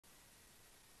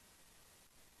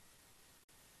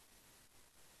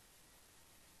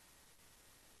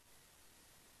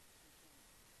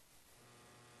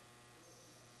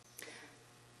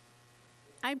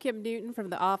I'm Kim Newton from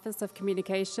the Office of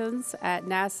Communications at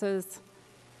NASA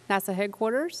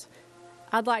headquarters.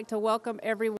 I'd like to welcome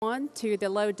everyone to the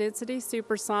Low-Density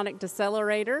Supersonic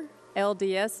Decelerator,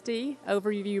 LDSD,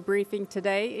 overview briefing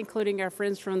today, including our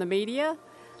friends from the media.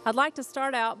 I'd like to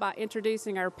start out by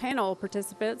introducing our panel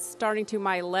participants. Starting to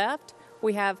my left,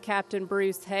 we have Captain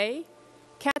Bruce Hay.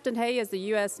 Captain Hay is the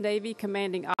U.S. Navy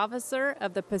Commanding Officer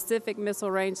of the Pacific Missile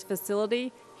Range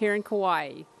Facility here in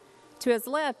Kauai. To his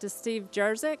left is Steve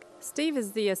Jurczyk. Steve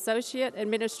is the Associate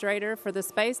Administrator for the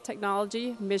Space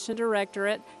Technology Mission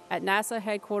Directorate at NASA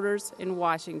headquarters in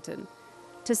Washington.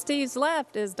 To Steve's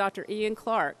left is Dr. Ian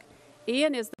Clark.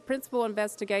 Ian is the Principal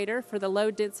Investigator for the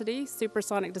Low-Density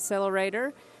Supersonic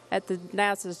Decelerator at the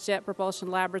NASA's Jet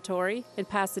Propulsion Laboratory in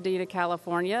Pasadena,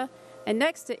 California. And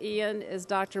next to Ian is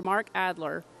Dr. Mark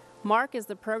Adler. Mark is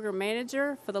the Program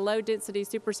Manager for the Low-Density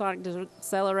Supersonic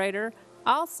Decelerator,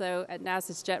 also at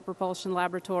NASA's Jet Propulsion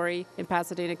Laboratory in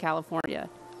Pasadena, California.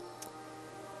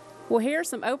 We'll hear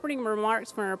some opening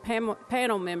remarks from our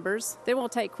panel members. Then we'll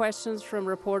take questions from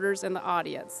reporters in the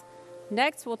audience.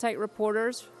 Next, we'll take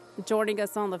reporters joining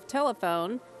us on the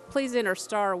telephone. Please enter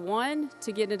 *1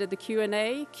 to get into the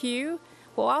Q&A queue.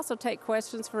 We'll also take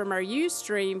questions from our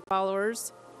Ustream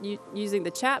followers using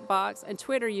the chat box and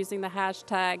Twitter using the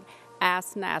hashtag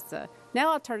AskNASA.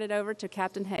 Now I'll turn it over to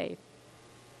Captain Hay.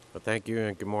 Well, thank you,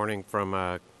 and good morning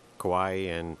from Kauai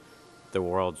and the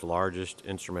world's largest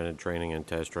instrumented training and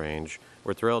test range.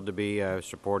 We're thrilled to be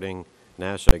supporting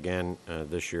NASA again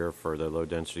this year for the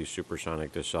Low-Density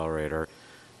Supersonic Decelerator.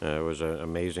 It was an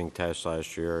amazing test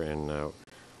last year, and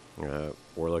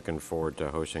we're looking forward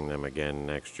to hosting them again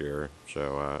next year.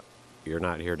 So you're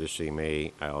not here to see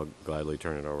me. I'll gladly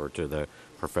turn it over to the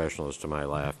professionals to my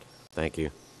left. Thank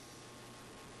you.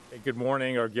 Hey, good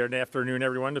morning or good afternoon,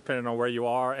 everyone, depending on where you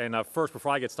are. And first,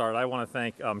 before I get started, I want to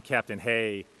thank Captain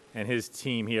Hay and his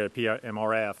team here at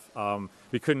PMRF.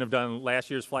 We couldn't have done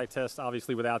last year's flight test,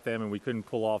 obviously, without them, and we couldn't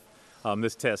pull off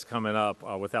this test coming up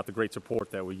without the great support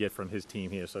that we get from his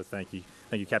team here. So thank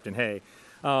you, Captain Hay.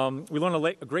 We learned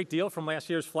a great deal from last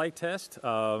year's flight test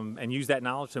and used that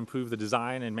knowledge to improve the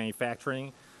design and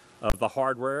manufacturing of the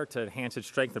hardware to enhance its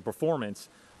strength and performance.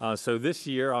 So this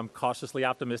year, I'm cautiously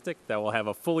optimistic that we'll have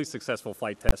a fully successful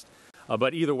flight test.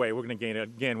 But either way, we're going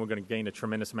to gain a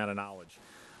tremendous amount of knowledge.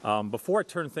 Before I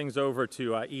turn things over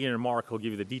to Ian and Mark, who'll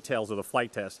give you the details of the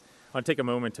flight test, I want to take a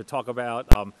moment to talk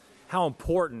about how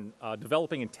important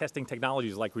developing and testing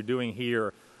technologies like we're doing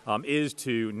here is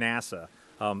to NASA.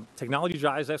 Technology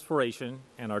drives exploration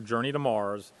and our journey to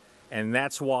Mars, and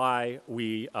that's why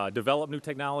we develop new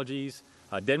technologies,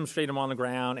 demonstrate them on the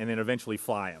ground, and then eventually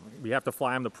fly them. We have to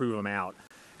fly them to prove them out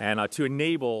and to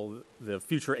enable the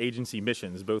future agency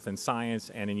missions, both in science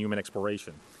and in human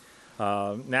exploration.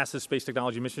 NASA's Space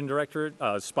Technology Mission Directorate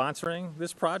is sponsoring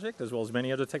this project, as well as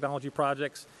many other technology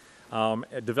projects,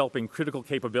 developing critical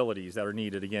capabilities that are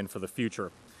needed, again, for the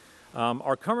future.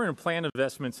 Our current and planned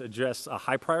investments address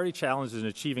high-priority challenges in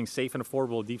achieving safe and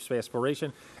affordable deep space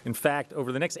exploration. In fact,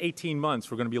 over the next 18 months,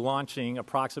 we're going to be launching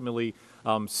approximately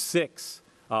 6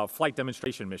 flight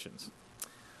demonstration missions.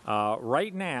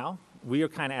 Right now, we are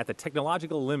kind of at the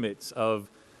technological limits of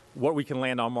what we can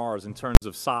land on Mars in terms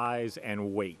of size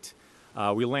and weight.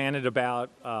 We landed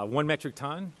about 1 metric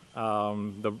ton.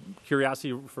 The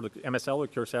Curiosity for the MSL, the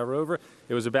Curiosity rover,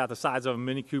 it was about the size of a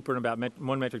Mini Cooper and about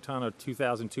 1 metric ton or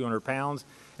 2,200 pounds.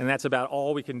 And that's about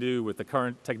all we can do with the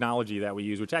current technology that we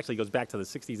use, which actually goes back to the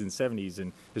 60s and 70s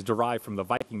and is derived from the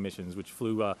Viking missions, which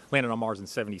landed on Mars in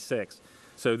 '76.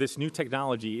 So this new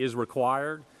technology is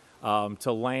required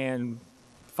to land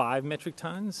 5 metric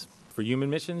tons for human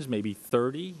missions, maybe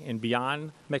 30 and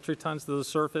beyond metric tons to the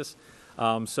surface.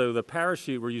 So the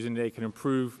parachute we're using today can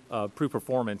improve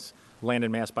performance, land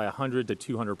and mass by 100 to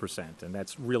 200%, and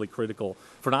that's really critical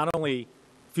for not only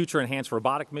future enhanced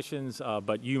robotic missions,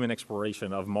 but human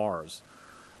exploration of Mars.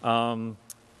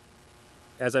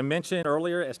 As I mentioned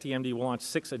earlier, STMD will launch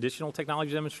 6 additional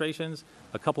technology demonstrations.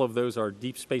 A couple of those are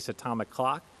Deep Space Atomic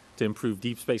Clock to improve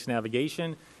deep space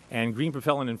navigation, and Green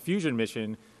Propellant Infusion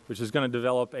mission, which is going to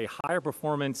develop a higher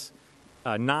performance,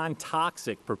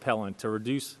 non-toxic propellant to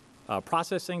reduce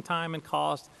processing time and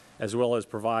cost, as well as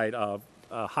provide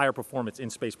higher performance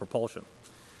in space propulsion.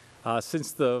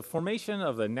 Since the formation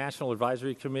of the National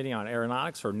Advisory Committee on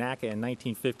Aeronautics, or NACA, in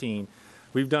 1915,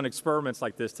 we've done experiments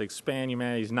like this to expand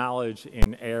humanity's knowledge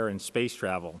in air and space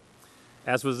travel.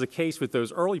 As was the case with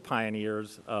those early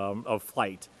pioneers of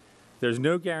flight, there's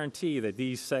no guarantee that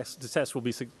these tests will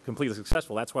be completely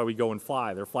successful. That's why we go and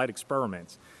fly. They're flight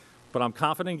experiments. But I'm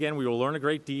confident, again, we will learn a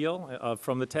great deal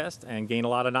from the test and gain a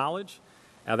lot of knowledge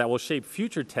that will shape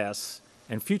future tests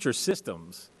and future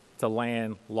systems to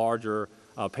land larger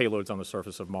payloads on the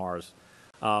surface of Mars.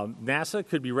 NASA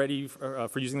could be ready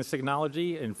for using this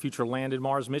technology in future landed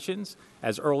Mars missions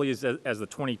as early as the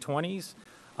 2020s.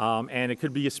 And it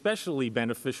could be especially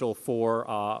beneficial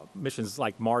for missions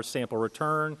like Mars sample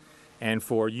return and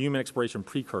for human exploration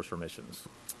precursor missions.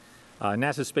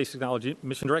 NASA's Space Technology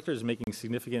Mission Director is making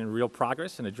significant and real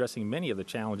progress in addressing many of the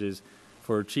challenges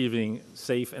for achieving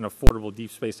safe and affordable deep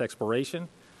space exploration.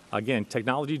 Again,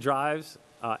 technology drives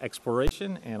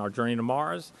exploration and our journey to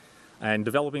Mars, and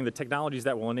developing the technologies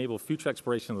that will enable future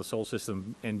exploration of the solar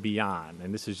system and beyond.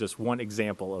 And this is just one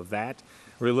example of that.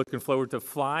 We're looking forward to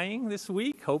flying this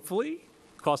week, hopefully.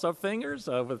 Cross our fingers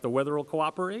that the weather will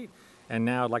cooperate. And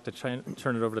now I'd like to turn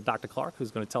it over to Dr. Clark,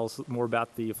 who's going to tell us more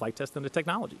about the flight test and the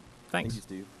technology. Thanks.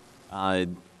 Thank you,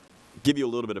 Steve. Give you a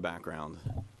little bit of background.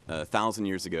 1,000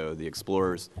 years ago, the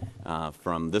explorers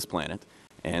from this planet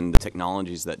and the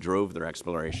technologies that drove their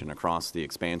exploration across the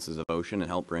expanses of ocean and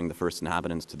helped bring the first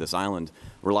inhabitants to this island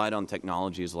relied on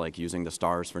technologies like using the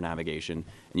stars for navigation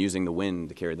and using the wind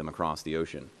to carry them across the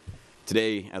ocean.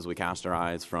 Today, as we cast our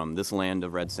eyes from this land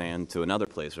of red sand to another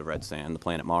place of red sand, the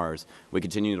planet Mars, we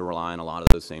continue to rely on a lot of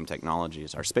those same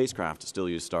technologies. Our spacecraft still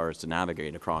use stars to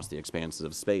navigate across the expanses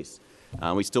of space.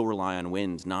 We still rely on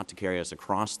wind not to carry us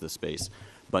across the space,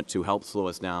 but to help slow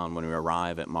us down when we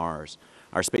arrive at Mars.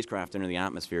 Our spacecraft enter the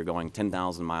atmosphere going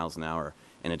 10,000 miles an hour,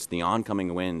 and it's the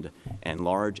oncoming wind and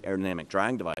large aerodynamic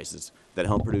drag devices that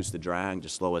help produce the drag to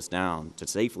slow us down to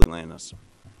safely land us,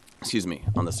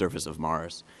 on the surface of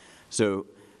Mars. So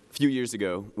a few years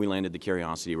ago, we landed the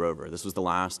Curiosity rover. This was the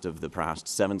last of the past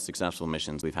 7 successful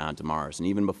missions we've had to Mars. And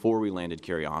even before we landed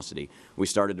Curiosity, we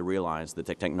started to realize that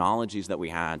the technologies that we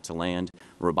had to land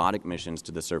robotic missions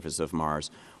to the surface of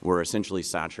Mars were essentially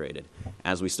saturated.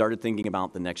 As we started thinking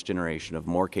about the next generation of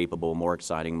more capable, more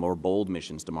exciting, more bold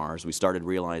missions to Mars, we started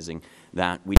realizing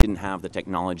that we didn't have the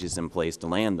technologies in place to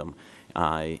land them.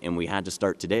 And we had to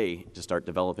start today to start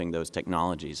developing those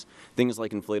technologies. Things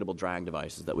like inflatable drag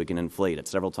devices that we can inflate at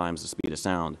several times the speed of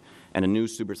sound, and a new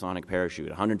supersonic parachute,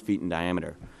 100 feet in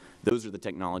diameter. Those are the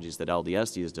technologies that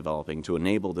LDSD is developing to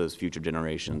enable those future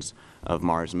generations of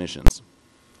Mars missions.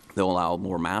 They'll allow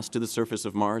more mass to the surface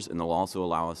of Mars, and they'll also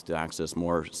allow us to access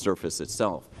more surface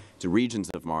itself to regions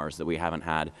of Mars that we haven't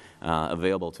had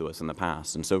available to us in the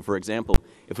past. And so, for example,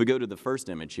 if we go to the first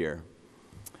image here,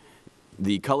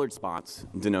 the colored spots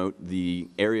denote the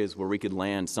areas where we could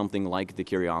land something like the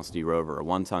Curiosity rover, a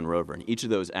 1-ton rover. And each of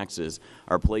those X's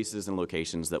are places and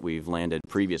locations that we've landed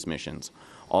previous missions.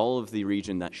 All of the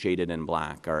region that's shaded in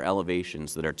black are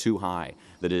elevations that are too high.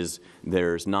 That is,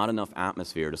 there's not enough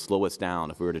atmosphere to slow us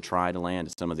down if we were to try to land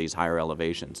at some of these higher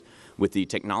elevations. With the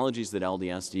technologies that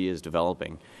LDSD is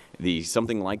developing,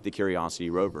 something like the Curiosity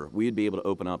rover, we'd be able to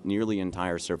open up nearly the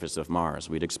entire surface of Mars.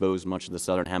 We'd expose much of the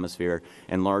southern hemisphere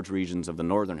and large regions of the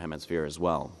northern hemisphere as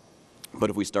well. But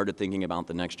if we started thinking about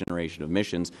the next generation of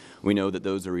missions, we know that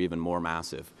those are even more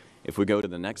massive. If we go to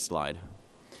the next slide,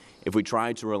 if we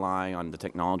tried to rely on the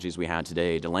technologies we had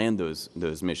today to land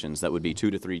those missions, that would be 2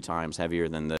 to 3 times heavier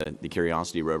than the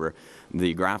Curiosity rover.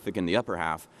 The graphic in the upper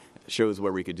half shows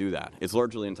where we could do that. It's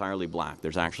largely entirely black.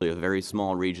 There's actually a very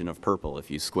small region of purple.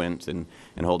 If you squint and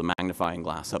hold a magnifying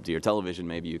glass up to your television,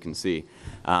 maybe you can see.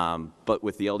 But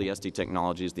with the LDSD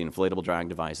technologies, the inflatable drag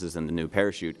devices, and the new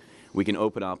parachute, we can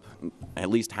open up at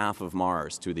least half of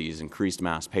Mars to these increased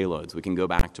mass payloads. We can go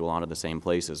back to a lot of the same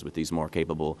places with these more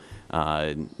capable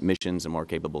missions and more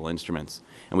capable instruments.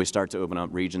 And we start to open up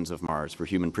regions of Mars for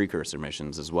human precursor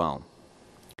missions as well.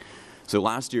 So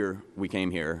last year, we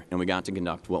came here and we got to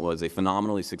conduct what was a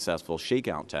phenomenally successful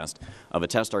shakeout test of a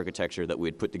test architecture that we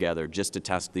had put together just to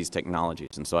test these technologies.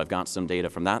 And so I've got some data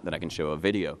from that I can show a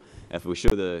video. If we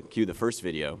cue the first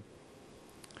video.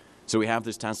 So we have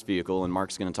this test vehicle, and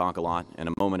Mark's going to talk a lot in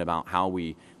a moment about how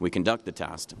we conduct the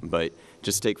test. But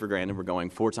just take for granted we're going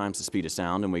 4 times the speed of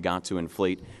sound, and we got to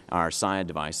inflate our SIAD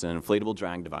device, an inflatable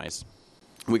drag device.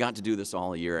 We got to do this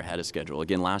all a year ahead of schedule.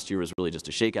 Again, last year was really just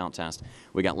a shakeout test.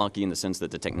 We got lucky in the sense that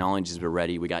the technologies were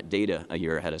ready. We got data a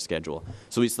year ahead of schedule.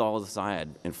 So we saw the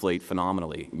SIAD inflate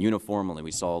phenomenally, uniformly.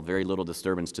 We saw very little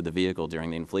disturbance to the vehicle during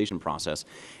the inflation process.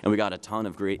 And we got a ton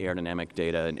of great aerodynamic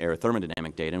data and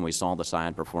aerothermodynamic data, and we saw the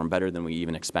SIAD perform better than we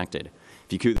even expected.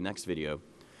 If you cue the next video,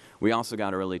 we also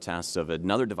got early tests of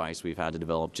another device we've had to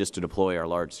develop just to deploy our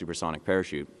large supersonic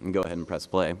parachute. And go ahead and press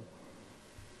play.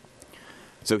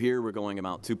 So here we're going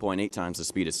about 2.8 times the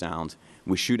speed of sound.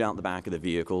 We shoot out the back of the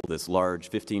vehicle this large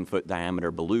 15-foot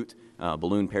diameter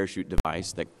balloon parachute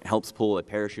device that helps pull a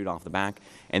parachute off the back.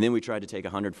 And then we try to take a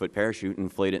 100-foot parachute and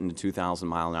inflate it into 2,000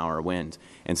 mile an hour wind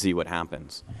and see what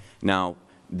happens. Now,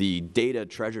 The data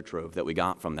treasure trove that we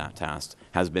got from that test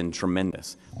has been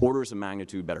tremendous. Orders of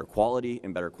magnitude better quality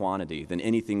and better quantity than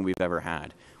anything we've ever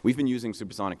had. We've been using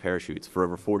supersonic parachutes for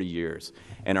over 40 years,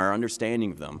 and our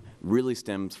understanding of them really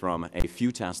stems from a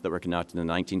few tests that were conducted in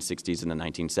the 1960s and the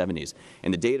 1970s.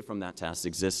 And the data from that test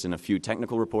exists in a few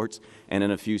technical reports and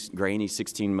in a few grainy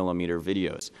 16mm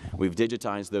videos. We've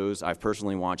digitized those. I've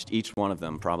personally watched each one of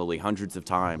them probably hundreds of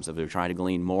times as they're trying to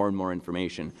glean more and more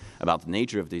information about the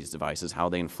nature of these devices, how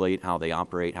they inflate, how they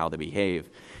operate, how they behave.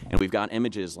 And we've got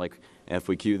images like, if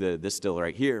we cue this still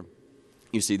right here,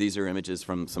 you see these are images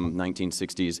from some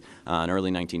 1960s and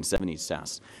early 1970s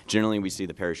tests. Generally, we see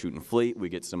the parachute inflate. We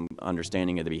get some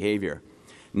understanding of the behavior.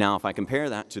 Now, if I compare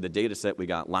that to the data set we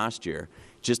got last year,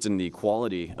 just in the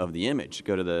quality of the image,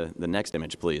 go to the next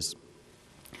image, please.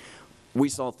 We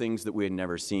saw things that we had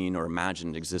never seen or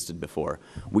imagined existed before.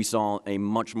 We saw a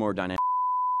much more dynamic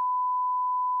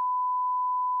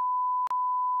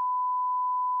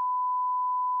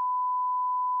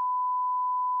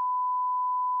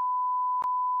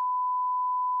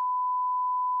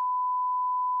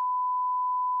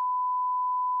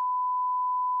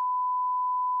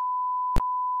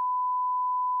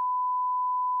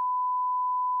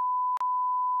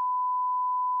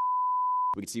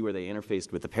We could see where they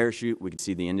interfaced with the parachute. We could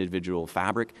see the individual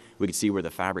fabric. We could see where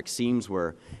the fabric seams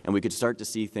were. And we could start to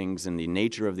see things in the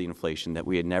nature of the inflation that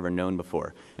we had never known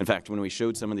before. In fact, when we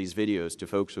showed some of these videos to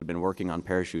folks who had been working on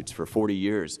parachutes for 40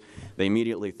 years, they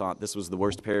immediately thought this was the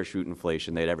worst parachute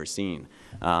inflation they'd ever seen.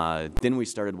 Then we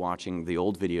started watching the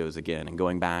old videos again and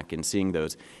going back and seeing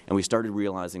those. And we started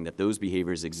realizing that those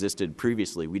behaviors existed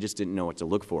previously. We just didn't know what to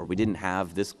look for. We didn't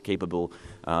have this capable,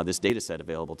 this data set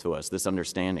available to us, this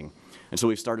understanding. And so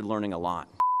we've started learning a lot.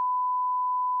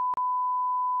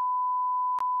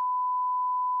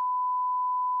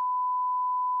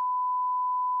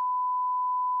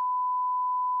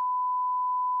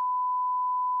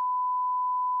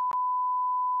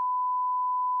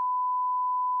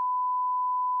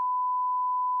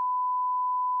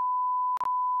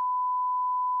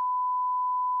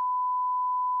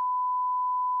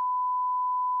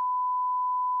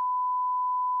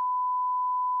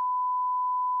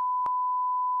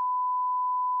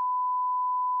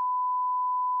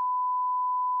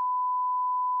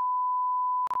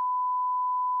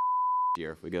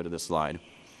 Here, if we go to this slide,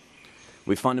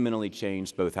 we fundamentally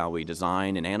changed both how we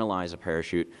design and analyze a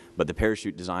parachute, but the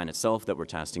parachute design itself that we're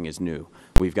testing is new.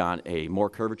 We've got a more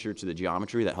curvature to the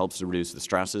geometry that helps to reduce the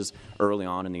stresses early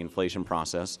on in the inflation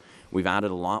process. We've added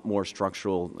a lot more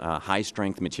structural,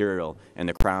 high-strength material in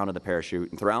the crown of the parachute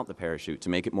and throughout the parachute to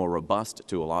make it more robust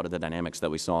to a lot of the dynamics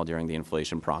that we saw during the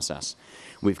inflation process.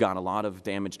 We've got a lot of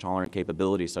damage-tolerant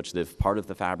capability such that if part of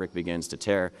the fabric begins to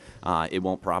tear, it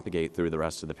won't propagate through the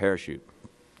rest of the parachute.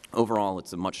 Overall,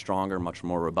 it's a much stronger, much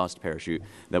more robust parachute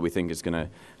that we think is going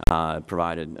to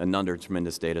provide another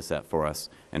tremendous data set for us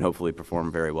and hopefully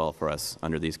perform very well for us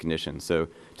under these conditions. So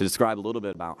to describe a little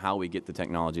bit about how we get the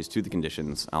technologies to the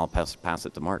conditions, I'll pass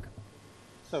it to Mark.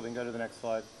 So we can go to the next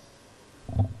slide.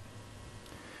 You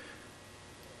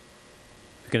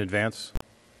can advance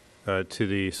to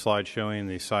the slide showing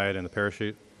the side and the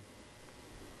parachute.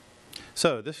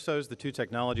 So this shows the two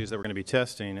technologies that we're going to be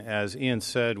testing. As Ian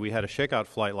said, we had a shakeout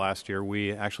flight last year.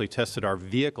 We actually tested our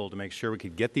vehicle to make sure we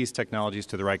could get these technologies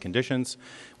to the right conditions.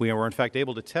 We were in fact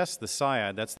able to test the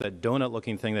SIAD. That's that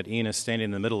donut-looking thing that Ian is standing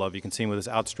in the middle of. You can see him with his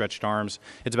outstretched arms.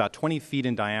 It's about 20 feet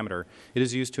in diameter. It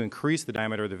is used to increase the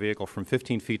diameter of the vehicle from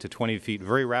 15 feet to 20 feet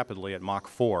very rapidly at Mach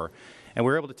 4. And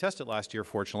we were able to test it last year,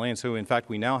 fortunately, and so in fact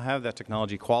we now have that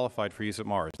technology qualified for use at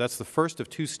Mars. That's the first of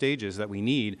two stages that we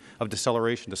need of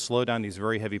deceleration to slow down these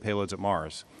very heavy payloads at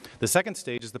Mars. The second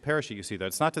stage is the parachute you see there.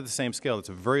 It's not to the same scale. It's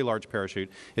a very large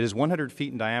parachute. It is 100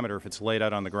 feet in diameter if it's laid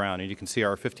out on the ground, and you can see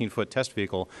our 15-foot test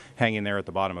vehicle hanging there at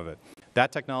the bottom of it.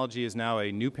 That technology is now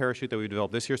a new parachute that we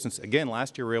developed this year. Since, again,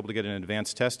 last year we were able to get an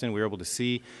advanced test in. We were able to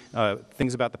see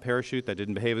things about the parachute that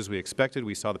didn't behave as we expected.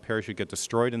 We saw the parachute get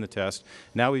destroyed in the test.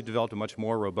 Now we've developed a much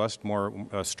more robust, more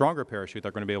stronger parachute that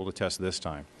we're going to be able to test this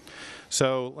time.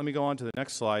 So let me go on to the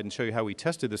next slide and show you how we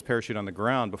tested this parachute on the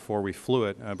ground before we flew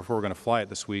it, before we're going to fly it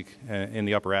this week in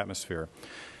the upper atmosphere.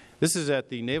 This is at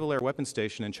the Naval Air Weapons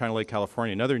Station in China Lake,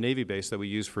 California, another Navy base that we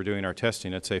use for doing our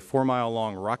testing. It's a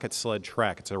 4-mile-long rocket sled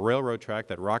track. It's a railroad track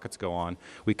that rockets go on.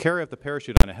 We carry up the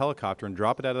parachute on a helicopter and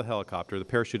drop it out of the helicopter. The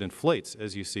parachute inflates,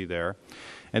 as you see there.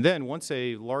 And then once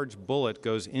a large bullet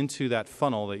goes into that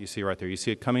funnel that you see right there, you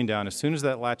see it coming down. As soon as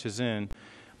that latches in,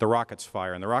 the rockets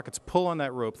fire. And the rockets pull on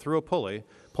that rope through a pulley,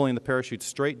 pulling the parachute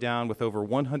straight down with over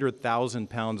 100,000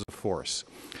 pounds of force.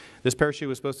 This parachute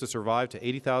was supposed to survive to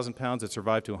 80,000 pounds. It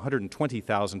survived to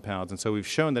 120,000 pounds. And so we've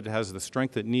shown that it has the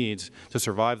strength it needs to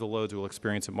survive the loads we'll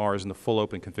experience at Mars in the full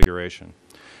open configuration.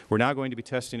 We're now going to be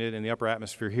testing it in the upper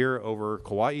atmosphere here over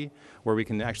Kauai, where we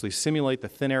can actually simulate the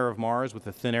thin air of Mars with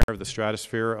the thin air of the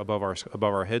stratosphere above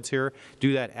our heads here.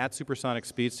 Do that at supersonic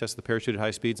speeds, test the parachute at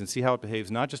high speeds, and see how it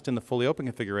behaves not just in the fully open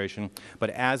configuration, but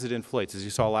as it inflates. As you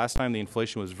saw last time, the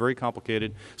inflation was very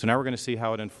complicated. So now we're going to see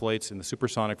how it inflates in the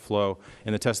supersonic flow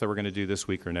in the test that we're going to do this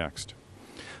week or next.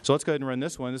 So let's go ahead and run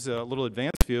this one. This is a little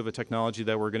advanced view of a technology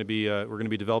that we're going to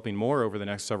be developing more over the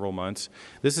next several months.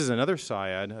 This is another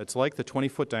SIAD. It's like the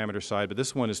 20-foot diameter side, but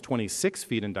this one is 26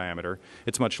 feet in diameter.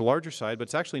 It's a much larger side, but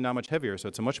it's actually not much heavier, so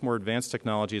it's a much more advanced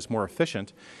technology. It's more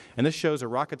efficient. And this shows a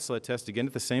rocket sled test again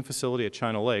at the same facility at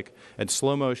China Lake at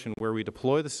slow motion, where we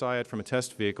deploy the SIAD from a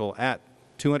test vehicle at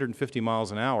 250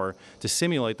 miles an hour to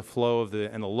simulate the flow of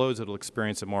and the loads that it'll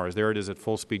experience at Mars. There it is at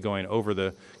full speed going over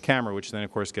the camera, which then,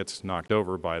 of course, gets knocked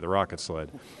over by the rocket sled.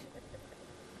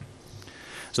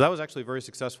 So that was actually a very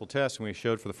successful test, and we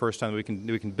showed for the first time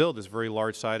that we can build this very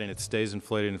large side, and it stays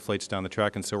inflated and inflates down the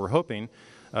track. And so we're hoping,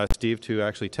 Steve, to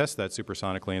actually test that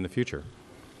supersonically in the future.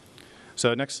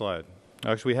 So next slide.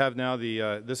 Actually, we have now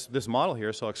this model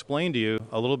here, so I'll explain to you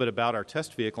a little bit about our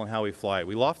test vehicle and how we fly it.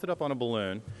 We loft it up on a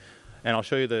balloon, and I'll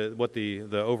show you what the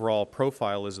overall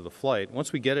profile is of the flight.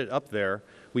 Once we get it up there,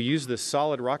 we use this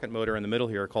solid rocket motor in the middle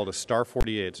here called a Star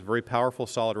 48. It's a very powerful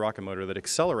solid rocket motor that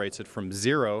accelerates it from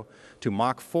 0 to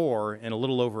Mach 4 in a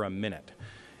little over a minute.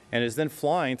 And is then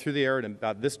flying through the air in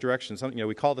about this direction.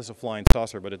 We call this a flying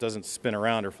saucer, but it doesn't spin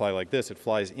around or fly like this. It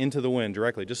flies into the wind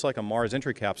directly, just like a Mars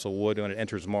entry capsule would when it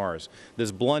enters Mars.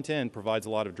 This blunt end provides a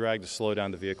lot of drag to slow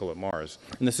down the vehicle at Mars.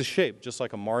 And this is shaped just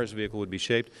like a Mars vehicle would be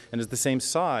shaped, and is the same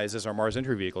size as our Mars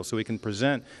entry vehicle, so we can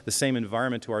present the same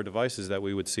environment to our devices that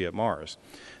we would see at Mars.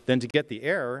 Then to get the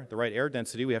right air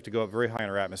density, we have to go up very high in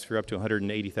our atmosphere, up to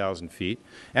 180,000 feet.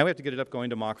 And we have to get it up going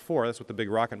to Mach 4. That's what the big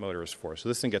rocket motor is for. So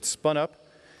this thing gets spun up.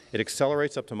 It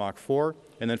accelerates up to Mach 4,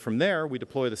 and then from there we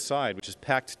deploy the side, which is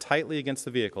packed tightly against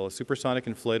the vehicle, a supersonic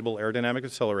inflatable aerodynamic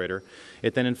accelerator.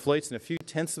 It then inflates in a few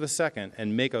tenths of a second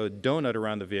and make a donut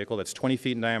around the vehicle that's 20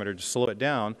 feet in diameter to slow it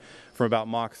down from about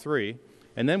Mach 3.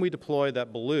 And then we deploy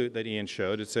that balloon that Ian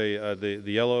showed. It's the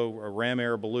yellow ram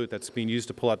air balloon that's being used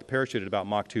to pull out the parachute at about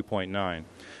Mach 2.9.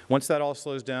 Once that all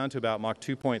slows down to about Mach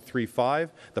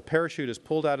 2.35, the parachute is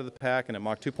pulled out of the pack, and at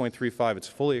Mach 2.35 it's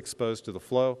fully exposed to the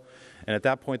flow. And at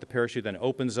that point the parachute then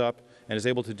opens up and is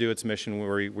able to do its mission,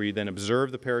 where we then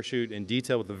observe the parachute in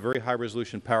detail with the very high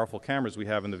resolution powerful cameras we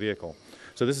have in the vehicle.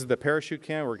 So this is the parachute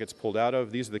cam where it gets pulled out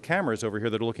of. These are the cameras over here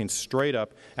that are looking straight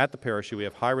up at the parachute. We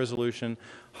have high resolution,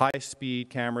 high speed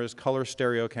cameras, color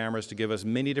stereo cameras to give us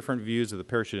many different views of the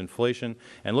parachute inflation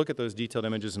and look at those detailed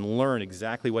images and learn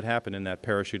exactly what happened in that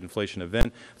parachute inflation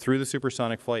event through the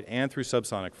supersonic flight and through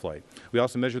subsonic flight. We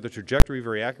also measure the trajectory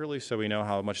very accurately, so we know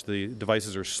how much the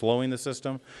devices are slowing the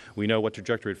system. We know what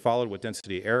trajectory it followed, what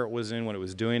density air it was in when it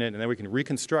was doing it, and then we can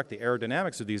reconstruct the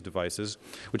aerodynamics of these devices,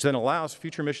 which then allows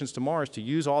future missions to Mars to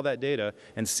use all that data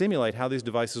and simulate how these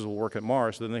devices will work at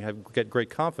Mars, so then they get great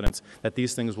confidence that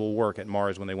these things will work at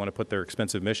Mars when they want to put their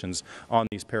expensive missions on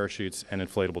these parachutes and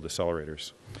inflatable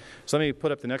decelerators. So let me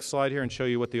put up the next slide here and show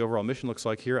you what the overall mission looks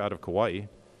like here out of Kauai.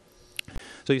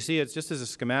 So you see, it's just as a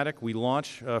schematic. We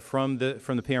launch from the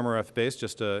PMRF base,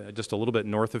 just a little bit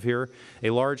north of here,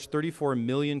 a large 34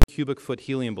 million cubic foot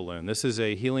helium balloon. This is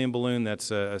a helium balloon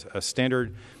that's a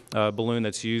standard balloon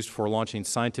that's used for launching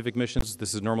scientific missions.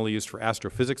 This is normally used for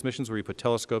astrophysics missions, where you put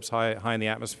telescopes high in the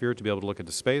atmosphere to be able to look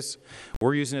into space.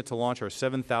 We're using it to launch our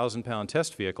 7,000-pound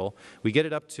test vehicle. We get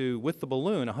it up to, with the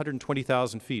balloon,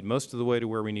 120,000 feet, most of the way to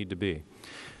where we need to be.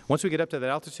 Once we get up to that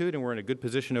altitude and we're in a good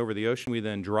position over the ocean, we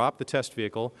then drop the test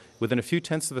vehicle. Within a few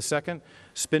tenths of a second,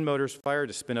 spin motors fire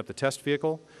to spin up the test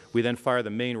vehicle. We then fire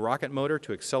the main rocket motor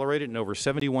to accelerate it. In over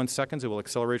 71 seconds, it will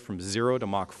accelerate from 0 to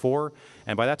Mach 4.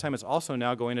 And by that time, it's also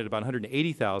now going at about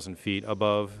 180,000 feet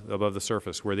above the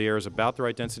surface, where the air is about the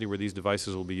right density where these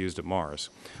devices will be used at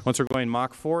Mars. Once we're going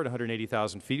Mach 4 at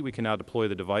 180,000 feet, we can now deploy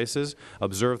the devices,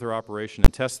 observe their operation,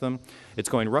 and test them. It's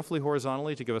going roughly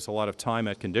horizontally to give us a lot of time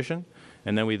at condition.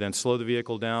 And then we then slow the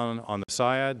vehicle down on the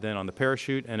SIAD, then on the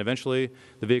parachute, and eventually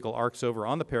the vehicle arcs over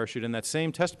on the parachute, and that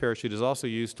same test parachute is also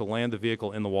used to land the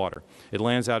vehicle in the water. It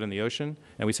lands out in the ocean,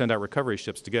 and we send out recovery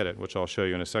ships to get it, which I'll show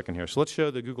you in a second here. So let's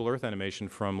show the Google Earth animation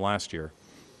from last year.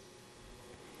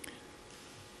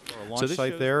 So this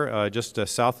site there, just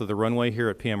south of the runway here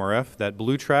at PMRF, that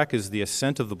blue track is the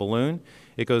ascent of the balloon.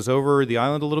 It goes over the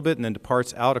island a little bit and then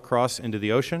departs out across into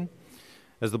the ocean.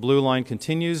 As the blue line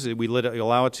continues, we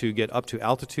allow it to get up to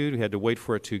altitude. We had to wait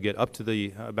for it to get up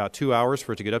to about 2 hours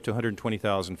for it to get up to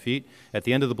 120,000 feet. At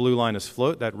the end of the blue line is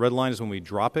float. That red line is when we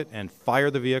drop it and fire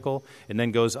the vehicle. It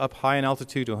then goes up high in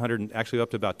altitude to actually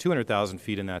up to about 200,000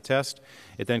 feet in that test.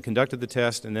 It then conducted the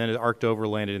test, and then it arced over,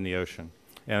 landed in the ocean.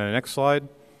 And on the next slide,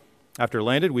 after it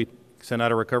landed, we sent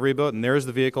out a recovery boat, and there's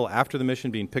the vehicle after the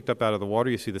mission being picked up out of the water.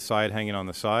 You see the side hanging on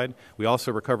the side. We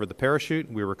also recovered the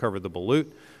parachute. We recovered the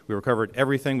balloon. We recovered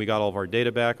everything. We got all of our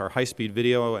data back. Our high-speed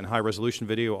video and high-resolution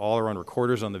video all are on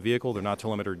recorders on the vehicle. They're not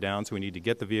telemetered down, so we need to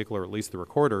get the vehicle or at least the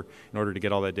recorder in order to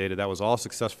get all that data. That was all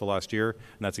successful last year,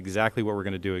 and that's exactly what we're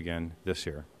going to do again this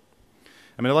year.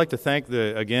 I mean, I'd like to thank,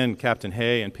 again, Captain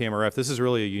Hay and PMRF. This is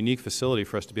really a unique facility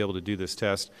for us to be able to do this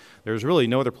test. There's really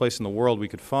no other place in the world we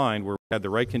could find where we had the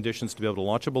right conditions to be able to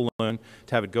launch a balloon,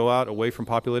 to have it go out away from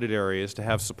populated areas, to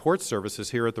have support services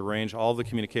here at the range, all the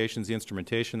communications, the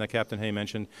instrumentation that Captain Hay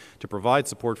mentioned, to provide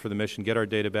support for the mission, get our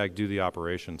data back, do the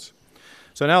operations.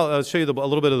 So now I'll show you a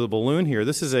little bit of the balloon here.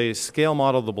 This is a scale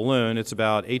model of the balloon. It's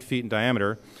about 8 feet in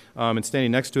diameter, and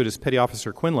standing next to it is Petty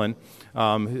Officer Quinlan.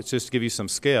 It's just to give you some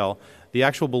scale. The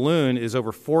actual balloon is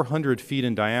over 400 feet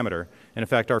in diameter, and in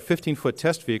fact, our 15-foot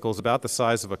test vehicle is about the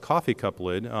size of a coffee cup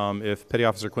lid. If Petty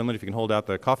Officer Quinlan, if you can hold out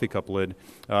the coffee cup lid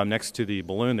next to the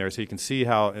balloon there, so you can see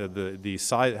how the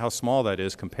size, how small that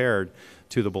is compared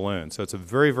to the balloon. So it's a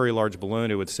very, very large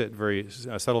balloon. It would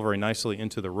settle very nicely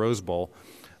into the Rose Bowl,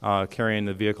 carrying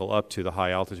the vehicle up to the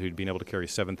high altitude, being able to carry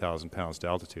 7,000 pounds to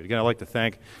altitude. Again, I'd like to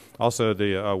thank also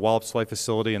the Wallops Flight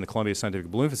Facility and the Columbia Scientific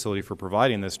Balloon Facility for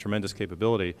providing this tremendous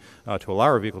capability to allow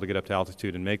our vehicle to get up to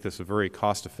altitude and make this a very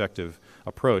cost-effective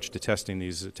approach to testing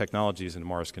these technologies in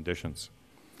Mars conditions.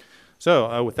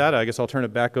 So with that, I guess I'll turn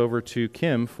it back over to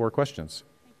Kim for questions.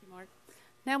 Thank you, Mark.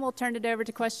 Now we'll turn it over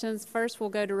to questions. First, we'll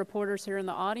go to reporters here in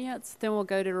the audience. Then we'll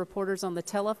go to reporters on the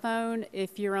telephone.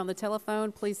 If you're on the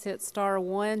telephone, please hit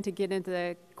 *1 to get into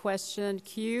the question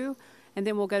queue. And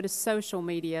then we'll go to social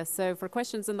media. So for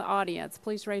questions in the audience,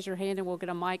 please raise your hand and we'll get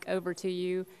a mic over to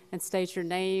you and state your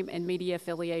name and media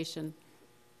affiliation.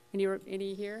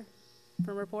 Any here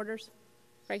from reporters?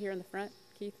 Right here in the front,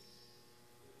 Keith.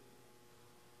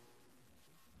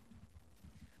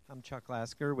 I'm Chuck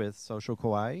Lasker with Social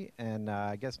Kauai, and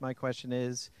I guess my question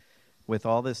is, with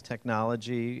all this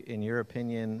technology, in your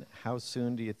opinion, how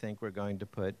soon do you think we're going to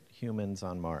put humans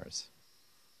on Mars?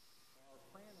 Our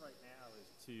plan right now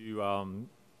is to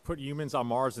put humans on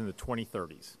Mars in the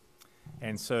 2030s.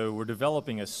 And so we're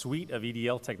developing a suite of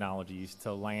EDL technologies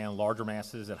to land larger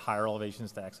masses at higher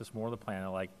elevations to access more of the planet,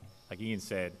 like Ian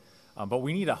said. But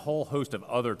we need a whole host of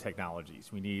other technologies.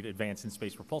 We need advanced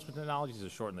in-space propulsion technologies to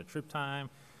shorten the trip time.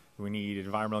 We need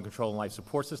environmental control and life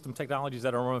support system technologies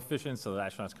that are more efficient so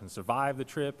that astronauts can survive the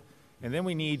trip. And then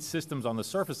we need systems on the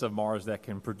surface of Mars that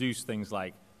can produce things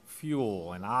like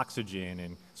fuel and oxygen,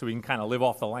 and so we can kind of live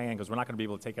off the land because we're not going to be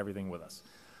able to take everything with us.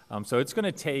 So it's going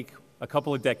to take a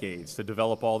couple of decades to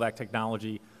develop all that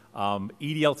technology.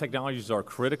 EDL technologies are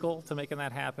critical to making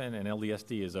that happen, and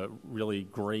LDSD is a really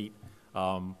great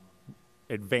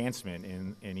advancement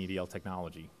in EDL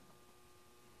technology.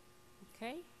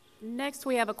 Okay. Next,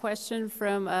 we have a question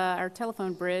from our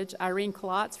telephone bridge, Irene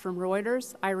Klotz from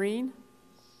Reuters. Irene?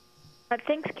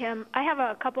 Thanks, Kim. I have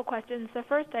a couple questions. The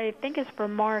first, I think, is for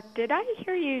Mark. Did I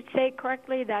hear you say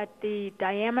correctly that the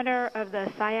diameter of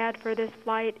the SIAD for this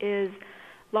flight is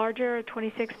larger,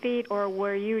 26 feet, or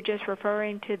were you just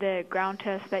referring to the ground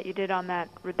test that you did on that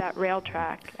rail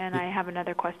track? And I have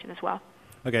another question as well.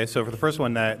 Okay, so for the first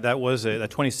one, that was a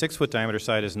 26-foot diameter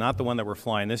SIAD is not the one that we're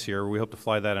flying this year. We hope to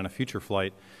fly that on a future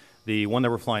flight. The one that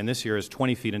we're flying this year is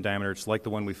 20 feet in diameter. It's like the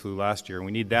one we flew last year. And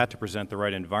we need that to present the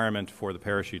right environment for the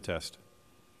parachute test.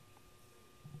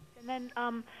 And then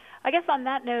I guess on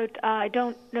that note, I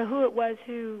don't know who it was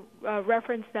who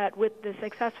referenced that with the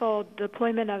successful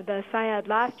deployment of the SIAD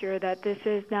last year, that this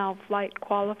is now flight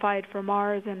qualified for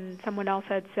Mars, and someone else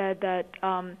had said that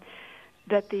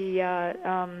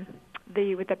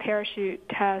with the parachute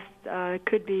test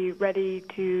could be ready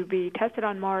to be tested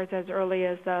on Mars as early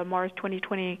as the Mars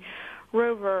 2020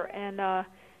 rover. And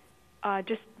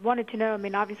just wanted to know, I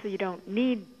mean, obviously you don't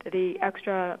need the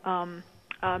extra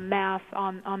mass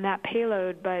on that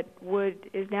payload, but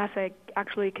is NASA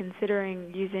actually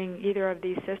considering using either of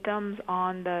these systems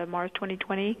on the Mars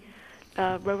 2020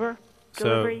 rover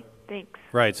delivery? Thanks.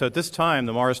 Right. So at this time,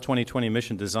 the Mars 2020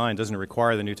 mission design doesn't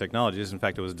require the new technologies. In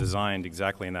fact, it was designed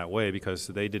exactly in that way because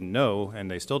they didn't know, and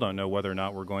they still don't know, whether or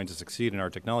not we're going to succeed in our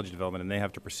technology development, and they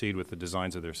have to proceed with the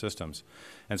designs of their systems.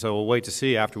 And so we'll wait to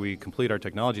see after we complete our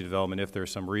technology development if there's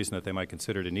some reason that they might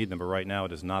consider to need them. But right now,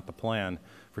 it is not the plan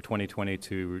for 2020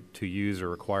 to use or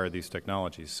require these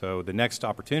technologies. So the next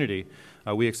opportunity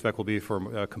we expect will be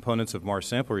for components of Mars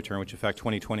sample return, which in fact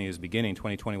 2020 is beginning.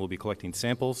 2020 will be collecting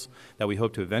samples that we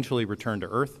hope to eventually return to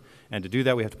Earth. And to do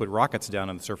that, we have to put rockets down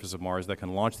on the surface of Mars that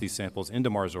can launch these samples into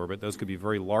Mars orbit. Those could be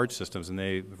very large systems, and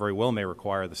they very well may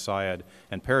require the SIAD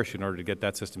and parachute in order to get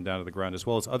that system down to the ground, as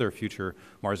well as other future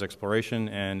Mars exploration,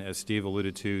 and as Steve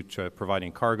alluded to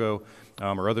providing cargo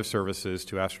or other services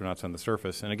to astronauts on the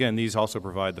surface. And again, these also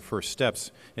provide the first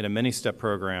steps in a many-step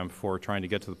program for trying to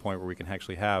get to the point where we can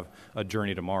actually have a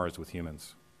journey to Mars with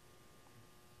humans.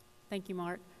 Thank you,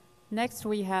 Mark. Next,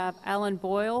 we have Alan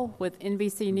Boyle with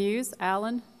NBC News.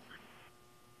 Alan?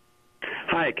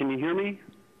 Hi, can you hear me?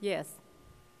 Yes.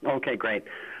 Okay, great.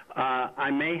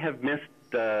 I may have missed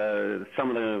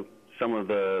some of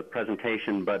the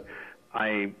presentation, but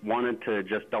I wanted to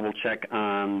just double check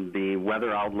on the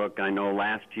weather outlook. I know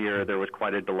last year there was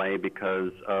quite a delay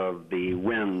because of the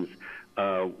winds.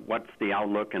 What's the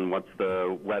outlook and what's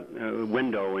the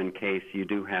window in case you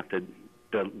do have to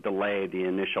delay the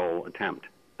initial attempt?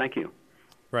 Thank you.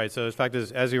 Right. So, in fact,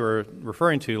 as you were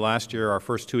referring to, last year, our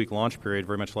first two-week launch period,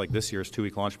 very much like this year's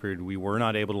two-week launch period, we were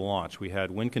not able to launch. We had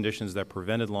wind conditions that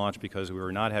prevented launch because we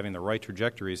were not having the right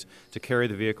trajectories to carry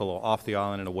the vehicle off the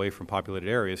island and away from populated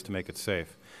areas to make it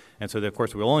safe. And so, of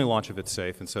course, we'll only launch if it's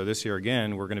safe. And so this year,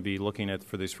 again, we're going to be looking at,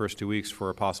 for these first 2 weeks, for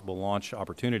a possible launch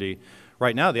opportunity.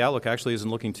 Right now, the outlook actually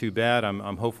isn't looking too bad.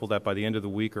 I'm hopeful that by the end of the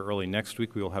week or early next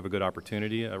week, we will have a good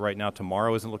opportunity. Right now,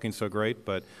 tomorrow isn't looking so great,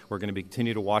 but we're going to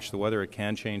continue to watch the weather. It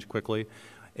can change quickly.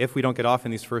 If we don't get off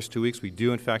in these first 2 weeks, we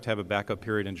do, in fact, have a backup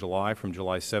period in July from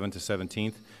July 7th to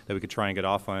 17th that we could try and get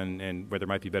off on, and where there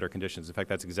might be better conditions. In fact,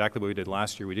 that's exactly what we did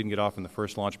last year. We didn't get off in the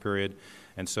first launch period,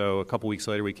 and so a couple weeks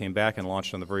later we came back and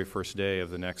launched on the very first day of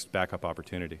the next backup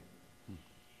opportunity.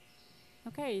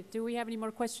 Okay, do we have any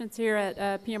more questions here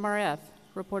at PMRF?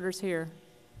 Reporters here.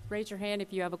 Raise your hand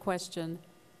if you have a question.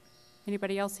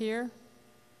 Anybody else here?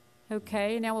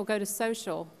 Okay, now we'll go to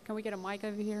social. Can we get a mic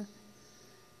over here?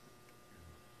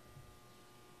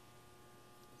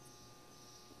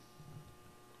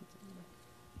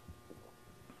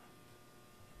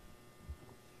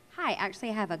 Hi, actually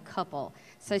I have a couple.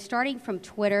 So starting from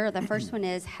Twitter, the first one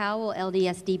is, how will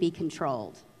LDSD be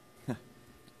controlled?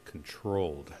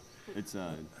 Controlled. It's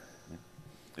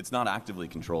not actively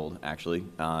controlled, actually.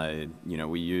 You know,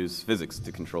 we use physics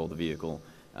to control the vehicle.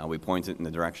 We point it in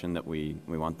the direction that we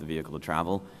want the vehicle to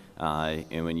travel,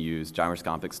 and we use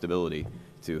gyroscopic stability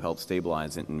to help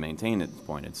stabilize it and maintain it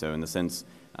pointed. So in the sense,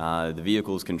 the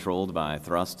vehicle is controlled by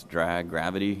thrust, drag,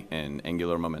 gravity, and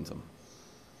angular momentum.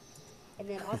 And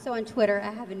then also on Twitter,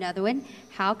 I have another one.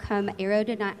 How come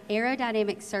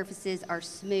aerodynamic surfaces are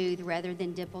smooth rather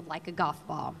than dimpled like a golf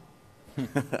ball?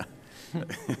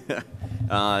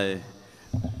 It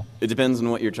depends on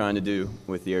what you're trying to do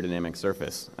with the aerodynamic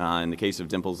surface. In the case of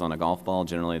dimples on a golf ball,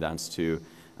 generally that's to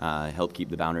help keep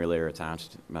the boundary layer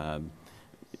attached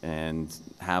and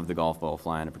have the golf ball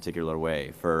fly in a particular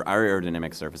way. For our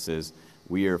aerodynamic surfaces,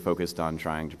 we are focused on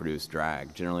trying to produce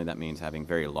drag. Generally that means having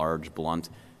very large, blunt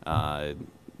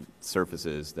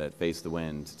surfaces that face the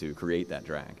wind to create that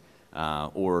drag,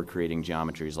 or creating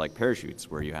geometries like parachutes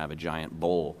where you have a giant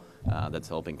bowl that's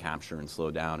helping capture and slow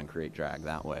down and create drag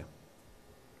that way.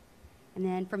 And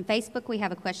then from Facebook, we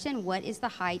have a question. What is the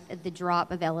height of the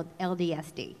drop of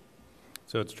LDSD?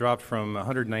 So it's dropped from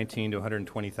 119 to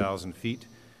 120,000 feet.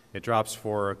 It drops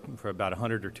for about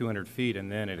 100 or 200 feet,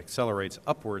 and then it accelerates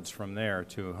upwards from there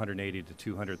to 180 to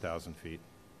 200,000 feet.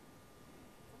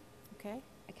 Okay.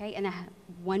 Okay, and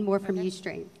one more from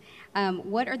Ustream.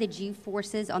 What are the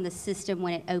G-forces on the system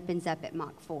when it opens up at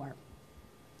Mach 4?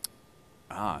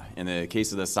 In the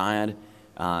case of the SIAD,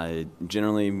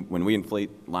 generally when we inflate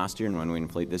last year and when we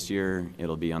inflate this year,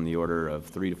 it'll be on the order of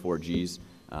 3 to 4 Gs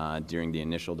during the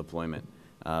initial deployment.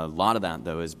 A lot of that,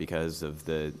 though, is because of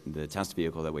the test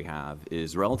vehicle that we have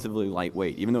is relatively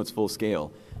lightweight, even though it's full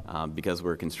scale, because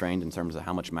we're constrained in terms of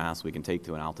how much mass we can take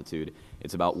to an altitude.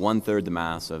 It's about 1/3 the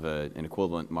mass of an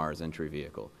equivalent Mars entry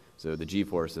vehicle. So the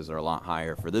G-forces are a lot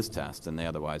higher for this test than they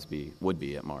otherwise would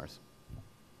be at Mars.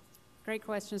 Great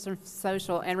questions from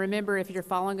social. And remember, if you're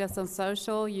following us on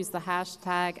social, use the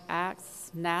hashtag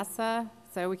 #AskNASA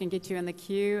so we can get you in the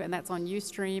queue, and that's on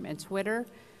Ustream and Twitter.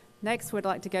 Next, we'd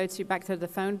like to go back to the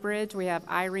phone bridge. We have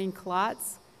Irene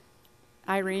Klotz.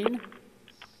 Irene?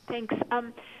 Thanks.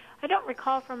 I don't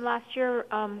recall from last year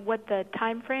what the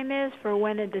time frame is for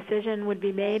when a decision would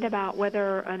be made about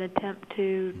whether an attempt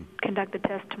to conduct the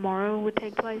test tomorrow would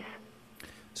take place.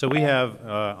 So we have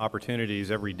opportunities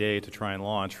every day to try and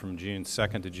launch from June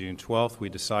 2nd to June 12th. We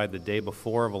decide the day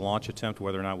before of a launch attempt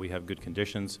whether or not we have good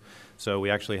conditions. So we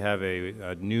actually have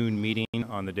a noon meeting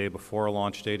on the day before a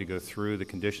launch day to go through the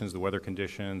conditions, the weather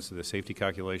conditions, the safety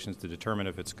calculations to determine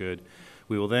if it's good.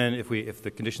 We will then, if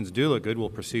the conditions do look good, we'll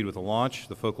proceed with the launch.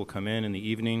 The folk will come in the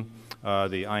evening.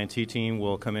 The INT team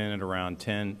will come in at around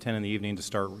 10 in the evening to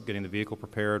start getting the vehicle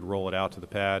prepared, roll it out to the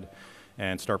pad,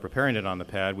 and start preparing it on the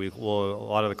pad. A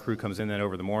lot of the crew comes in then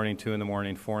over the morning, 2 in the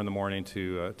morning, 4 in the morning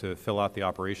to fill out the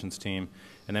operations team.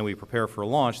 And then we prepare for a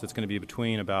launch that's going to be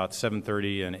between about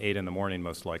 7:30 and 8 in the morning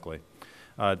most likely.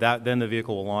 Then the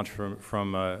vehicle will launch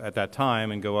from at that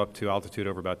time and go up to altitude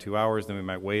over about 2 hours. Then we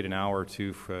might wait an hour or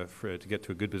two to get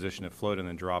to a good position to float and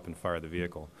then drop and fire the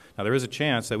vehicle. Now there is a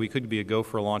chance that we could be a go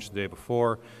for a launch the day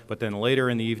before, but then later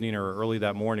in the evening or early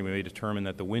that morning we may determine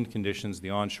that the wind conditions,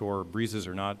 the onshore breezes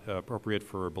are not appropriate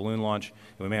for a balloon launch,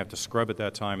 and we may have to scrub at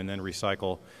that time and then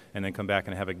recycle and then come back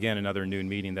and have again another noon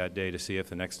meeting that day to see if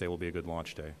the next day will be a good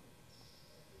launch day.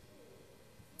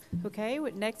 Okay,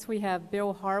 next we have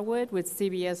Bill Harwood with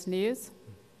CBS News.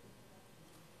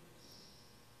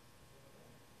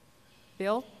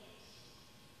 Bill?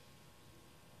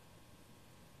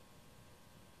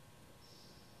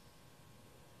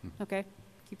 Okay,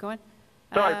 keep going.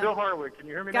 Sorry, Bill Harwood. Can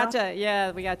you hear me now? Gotcha.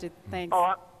 Yeah, we got you. Thanks.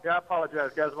 Oh, I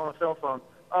apologize, guys. I'm on a cell phone.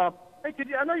 Hey,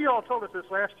 I know you all told us this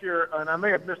last year, and I may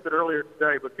have missed it earlier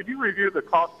today, but could you review the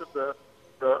cost of the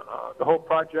whole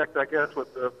project, I guess,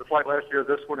 with the flight last year,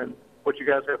 this one, and what you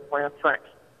guys have planned? Thanks.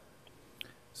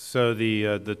 So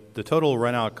the total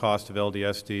run-out cost of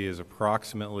LDSD is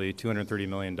approximately $230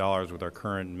 million with our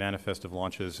current manifest of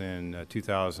launches in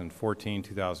 2014,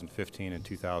 2015, and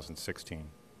 2016.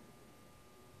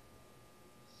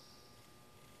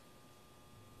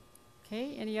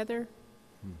 Okay, any other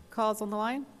calls on the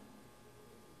line?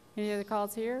 Any other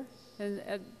calls here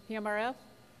at PMRF?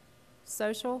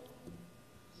 Social?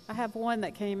 I have one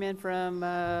that came in from,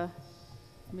 let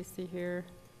me see here.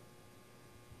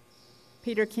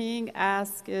 Peter King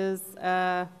asked,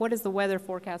 what is the weather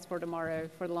forecast for tomorrow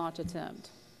for the launch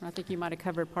attempt? I think you might have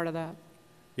covered part of that.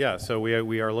 Yeah, so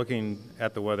we are looking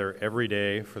at the weather every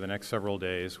day for the next several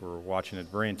days. We're watching it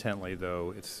very intently,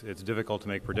 though it's difficult to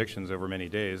make predictions over many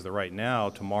days. Right now,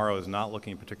 tomorrow is not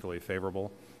looking particularly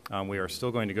favorable. We are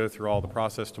still going to go through all the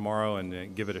process tomorrow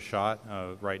and give it a shot.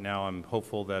 Right now, I'm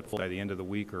hopeful that by the end of the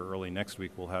week or early next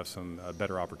week, we'll have some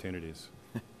better opportunities.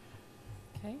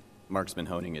 Okay. Mark's been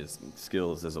honing his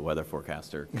skills as a weather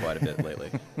forecaster quite a bit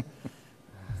lately.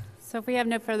 So if we have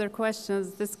no further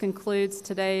questions, this concludes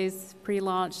today's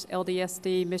pre-launch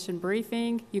LDSD mission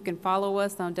briefing. You can follow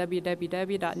us on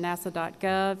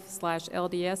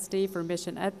www.nasa.gov/LDSD for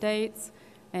mission updates.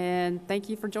 And thank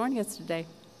you for joining us today.